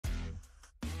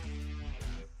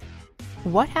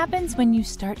What happens when you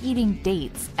start eating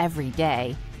dates every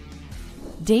day?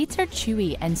 Dates are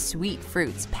chewy and sweet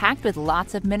fruits packed with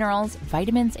lots of minerals,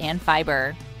 vitamins, and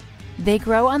fiber. They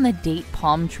grow on the date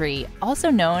palm tree, also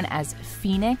known as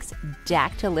Phoenix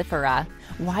dactylifera,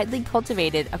 widely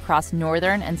cultivated across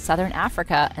northern and southern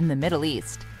Africa and the Middle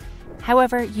East.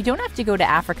 However, you don't have to go to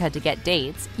Africa to get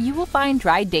dates. You will find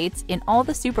dried dates in all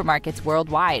the supermarkets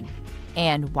worldwide.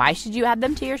 And why should you add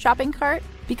them to your shopping cart?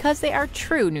 Because they are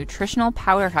true nutritional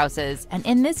powerhouses, and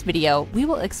in this video, we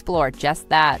will explore just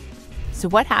that. So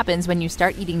what happens when you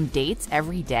start eating dates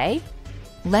every day?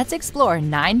 Let's explore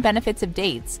 9 benefits of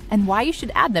dates and why you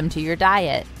should add them to your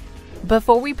diet.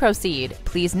 Before we proceed,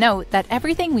 please note that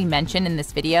everything we mention in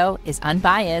this video is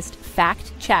unbiased,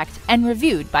 fact-checked, and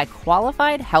reviewed by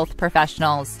qualified health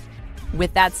professionals.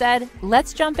 With that said,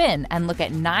 let's jump in and look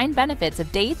at 9 benefits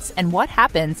of dates and what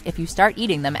happens if you start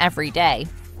eating them every day.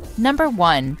 Number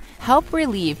 1. Help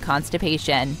relieve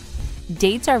constipation.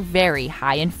 Dates are very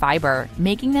high in fiber,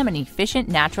 making them an efficient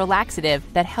natural laxative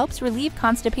that helps relieve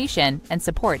constipation and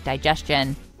support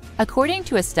digestion. According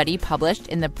to a study published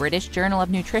in the British Journal of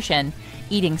Nutrition,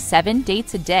 eating 7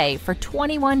 dates a day for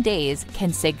 21 days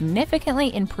can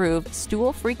significantly improve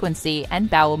stool frequency and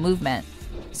bowel movement.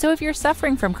 So if you're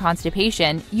suffering from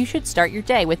constipation, you should start your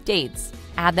day with dates.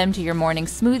 Add them to your morning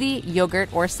smoothie,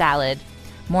 yogurt, or salad.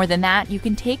 More than that, you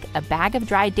can take a bag of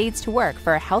dried dates to work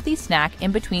for a healthy snack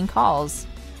in between calls.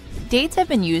 Dates have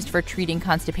been used for treating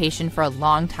constipation for a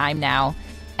long time now,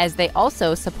 as they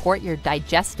also support your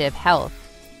digestive health.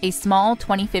 A small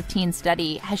 2015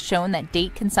 study has shown that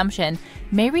date consumption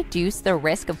may reduce the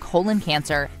risk of colon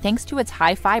cancer thanks to its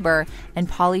high fiber and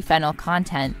polyphenol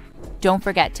content. Don't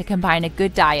forget to combine a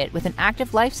good diet with an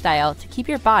active lifestyle to keep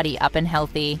your body up and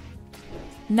healthy.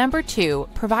 Number 2,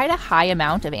 provide a high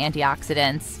amount of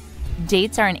antioxidants.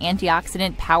 Dates are an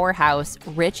antioxidant powerhouse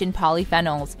rich in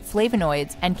polyphenols,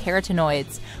 flavonoids, and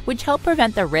carotenoids, which help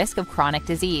prevent the risk of chronic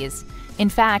disease. In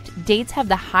fact, dates have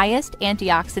the highest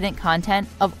antioxidant content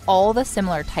of all the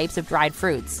similar types of dried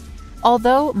fruits.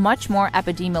 Although much more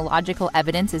epidemiological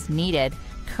evidence is needed,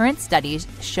 current studies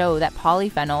show that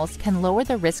polyphenols can lower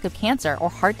the risk of cancer or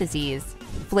heart disease.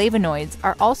 Flavonoids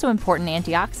are also important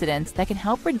antioxidants that can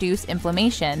help reduce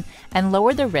inflammation and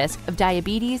lower the risk of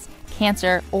diabetes,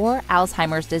 cancer, or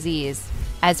Alzheimer's disease.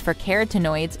 As for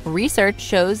carotenoids, research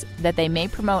shows that they may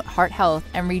promote heart health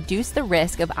and reduce the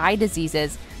risk of eye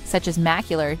diseases such as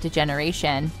macular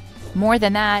degeneration. More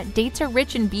than that, dates are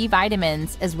rich in B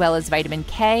vitamins as well as vitamin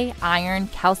K, iron,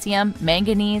 calcium,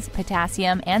 manganese,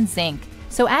 potassium, and zinc.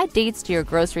 So add dates to your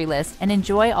grocery list and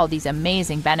enjoy all these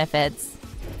amazing benefits.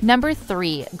 Number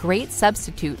 3, great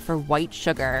substitute for white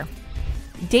sugar.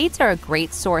 Dates are a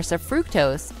great source of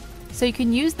fructose, so you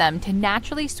can use them to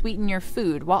naturally sweeten your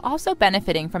food while also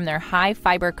benefiting from their high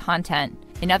fiber content.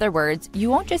 In other words,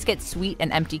 you won't just get sweet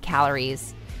and empty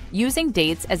calories. Using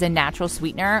dates as a natural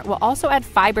sweetener will also add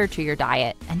fiber to your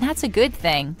diet, and that's a good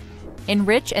thing.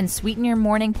 Enrich and sweeten your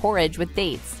morning porridge with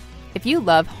dates. If you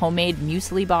love homemade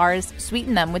muesli bars,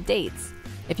 sweeten them with dates.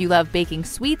 If you love baking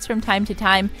sweets from time to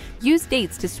time, use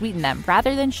dates to sweeten them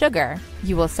rather than sugar.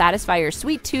 You will satisfy your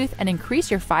sweet tooth and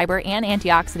increase your fiber and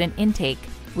antioxidant intake,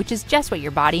 which is just what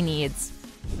your body needs.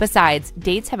 Besides,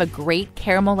 dates have a great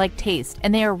caramel-like taste,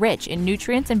 and they are rich in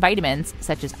nutrients and vitamins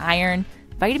such as iron,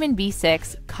 vitamin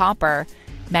B6, copper,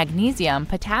 magnesium,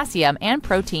 potassium, and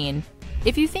protein.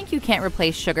 If you think you can't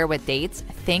replace sugar with dates,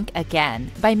 think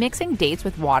again. By mixing dates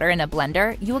with water in a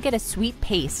blender, you will get a sweet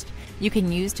paste you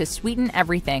can use to sweeten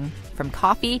everything, from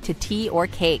coffee to tea or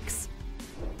cakes.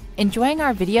 Enjoying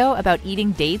our video about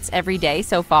eating dates every day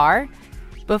so far?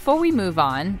 Before we move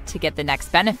on to get the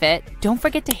next benefit, don't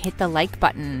forget to hit the like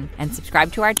button and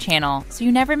subscribe to our channel so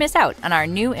you never miss out on our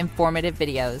new informative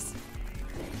videos.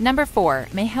 Number 4,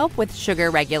 may help with sugar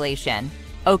regulation.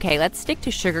 Okay, let's stick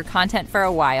to sugar content for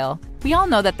a while. We all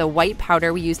know that the white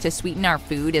powder we use to sweeten our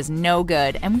food is no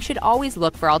good, and we should always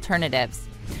look for alternatives.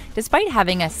 Despite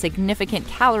having a significant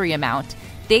calorie amount,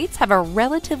 dates have a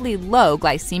relatively low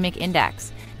glycemic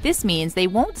index. This means they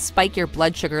won't spike your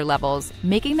blood sugar levels,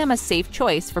 making them a safe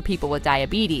choice for people with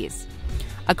diabetes.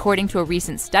 According to a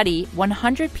recent study,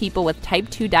 100 people with type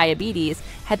 2 diabetes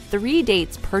had 3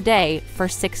 dates per day for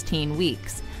 16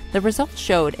 weeks. The results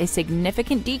showed a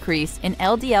significant decrease in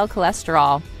LDL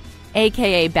cholesterol,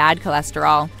 aka bad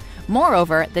cholesterol.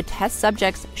 Moreover, the test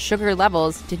subjects' sugar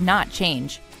levels did not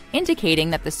change, indicating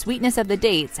that the sweetness of the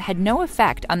dates had no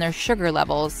effect on their sugar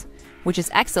levels, which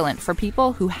is excellent for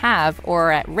people who have or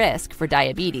are at risk for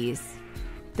diabetes.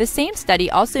 The same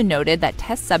study also noted that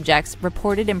test subjects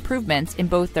reported improvements in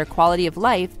both their quality of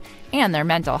life and their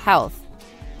mental health.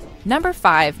 Number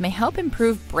 5 may help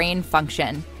improve brain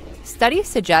function. Studies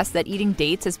suggest that eating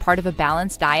dates as part of a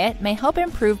balanced diet may help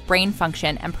improve brain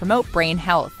function and promote brain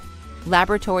health.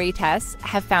 Laboratory tests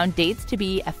have found dates to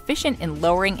be efficient in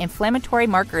lowering inflammatory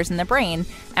markers in the brain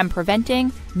and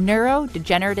preventing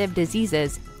neurodegenerative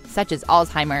diseases such as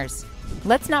Alzheimer's.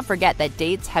 Let's not forget that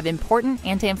dates have important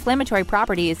anti-inflammatory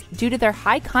properties due to their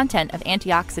high content of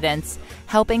antioxidants,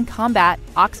 helping combat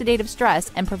oxidative stress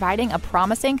and providing a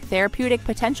promising therapeutic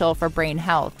potential for brain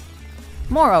health.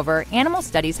 Moreover, animal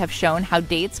studies have shown how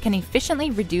dates can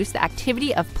efficiently reduce the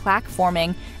activity of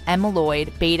plaque-forming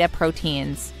amyloid beta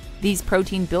proteins. These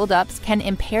protein buildups can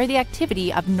impair the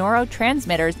activity of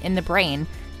neurotransmitters in the brain,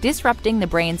 disrupting the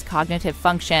brain's cognitive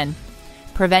function.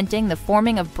 Preventing the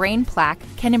forming of brain plaque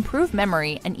can improve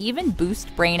memory and even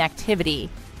boost brain activity.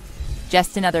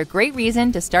 Just another great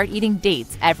reason to start eating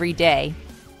dates every day.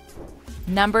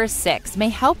 Number 6 may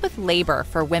help with labor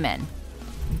for women.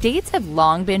 Dates have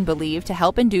long been believed to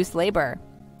help induce labor.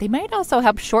 They might also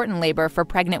help shorten labor for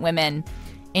pregnant women.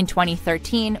 In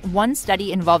 2013, one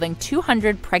study involving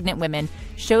 200 pregnant women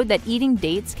showed that eating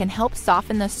dates can help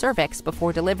soften the cervix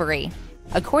before delivery.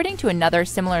 According to another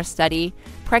similar study,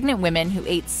 pregnant women who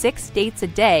ate 6 dates a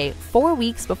day 4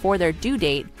 weeks before their due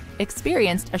date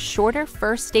experienced a shorter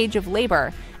first stage of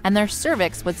labor, and their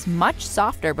cervix was much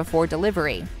softer before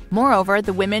delivery. Moreover,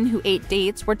 the women who ate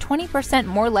dates were 20%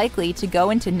 more likely to go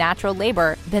into natural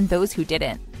labor than those who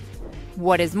didn't.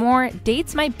 What is more,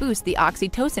 dates might boost the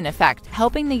oxytocin effect,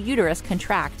 helping the uterus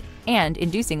contract and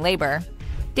inducing labor.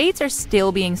 Dates are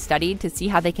still being studied to see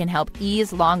how they can help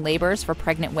ease long labors for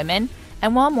pregnant women,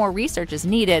 and while more research is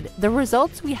needed, the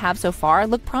results we have so far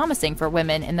look promising for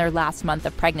women in their last month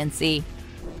of pregnancy.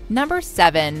 Number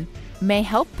 7 may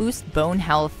help boost bone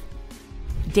health.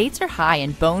 Dates are high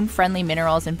in bone-friendly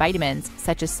minerals and vitamins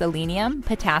such as selenium,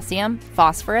 potassium,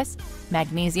 phosphorus,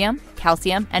 magnesium,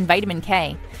 calcium, and vitamin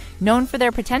K, known for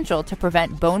their potential to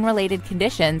prevent bone-related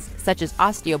conditions such as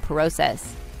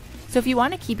osteoporosis. So if you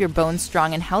want to keep your bones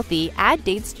strong and healthy, add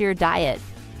dates to your diet.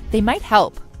 They might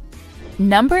help.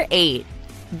 Number 8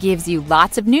 gives you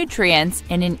lots of nutrients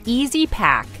in an easy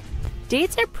pack.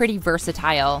 Dates are pretty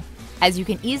versatile, as you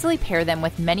can easily pair them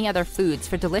with many other foods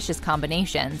for delicious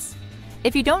combinations.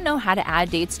 If you don't know how to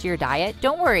add dates to your diet,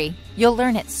 don't worry, you'll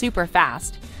learn it super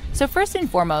fast. So first and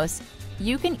foremost,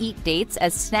 you can eat dates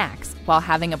as snacks while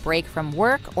having a break from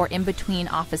work or in between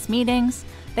office meetings.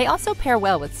 They also pair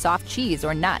well with soft cheese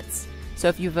or nuts. So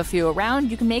if you have a few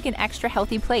around, you can make an extra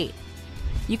healthy plate.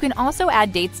 You can also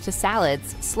add dates to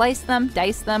salads, slice them,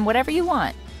 dice them, whatever you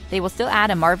want. They will still add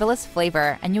a marvelous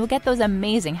flavor and you will get those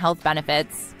amazing health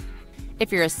benefits.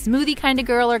 If you're a smoothie kind of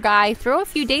girl or guy, throw a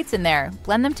few dates in there,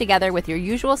 blend them together with your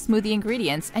usual smoothie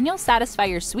ingredients, and you'll satisfy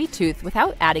your sweet tooth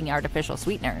without adding artificial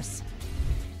sweeteners.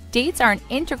 Dates are an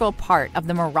integral part of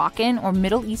the Moroccan or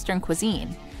Middle Eastern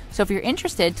cuisine, so if you're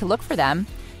interested to look for them,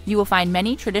 you will find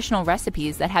many traditional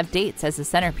recipes that have dates as the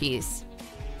centerpiece.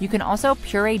 You can also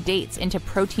puree dates into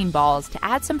protein balls to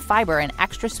add some fiber and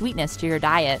extra sweetness to your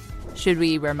diet. Should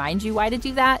we remind you why to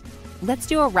do that? Let's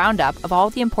do a roundup of all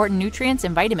the important nutrients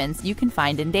and vitamins you can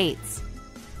find in dates.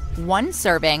 One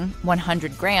serving,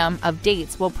 100 gram, of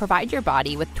dates will provide your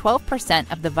body with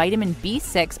 12% of the vitamin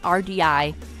B6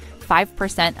 RDI,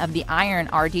 5% of the iron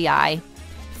RDI,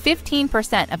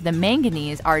 15% of the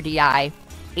manganese RDI,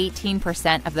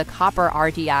 18% of the copper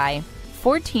RDI,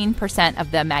 14% of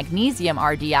the magnesium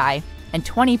RDI, and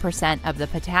 20% of the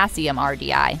potassium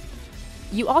RDI.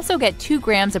 You also get 2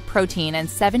 grams of protein and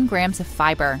 7 grams of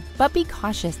fiber, but be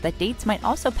cautious that dates might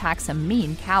also pack some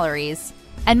mean calories.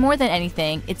 And more than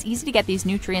anything, it's easy to get these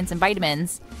nutrients and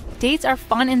vitamins. Dates are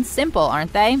fun and simple,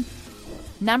 aren't they?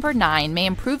 Number 9 may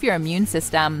improve your immune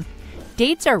system.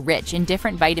 Dates are rich in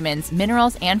different vitamins,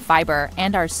 minerals, and fiber,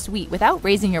 and are sweet without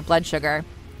raising your blood sugar.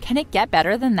 Can it get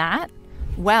better than that?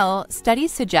 Well,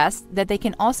 studies suggest that they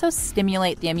can also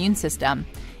stimulate the immune system.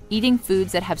 Eating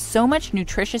foods that have so much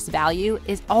nutritious value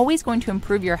is always going to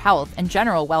improve your health and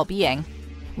general well-being.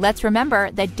 Let's remember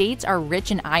that dates are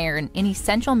rich in iron, an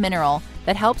essential mineral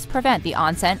that helps prevent the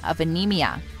onset of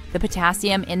anemia. The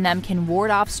potassium in them can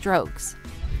ward off strokes.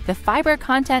 The fiber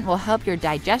content will help your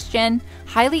digestion,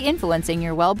 highly influencing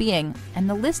your well-being, and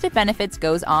the list of benefits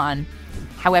goes on.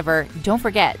 However, don't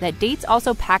forget that dates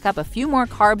also pack up a few more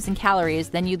carbs and calories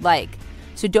than you'd like,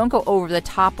 so don't go over the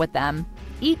top with them.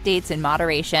 Eat dates in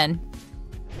moderation.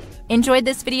 Enjoyed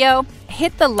this video?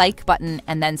 Hit the like button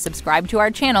and then subscribe to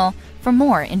our channel for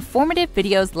more informative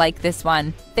videos like this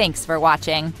one. Thanks for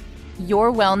watching.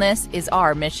 Your wellness is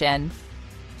our mission.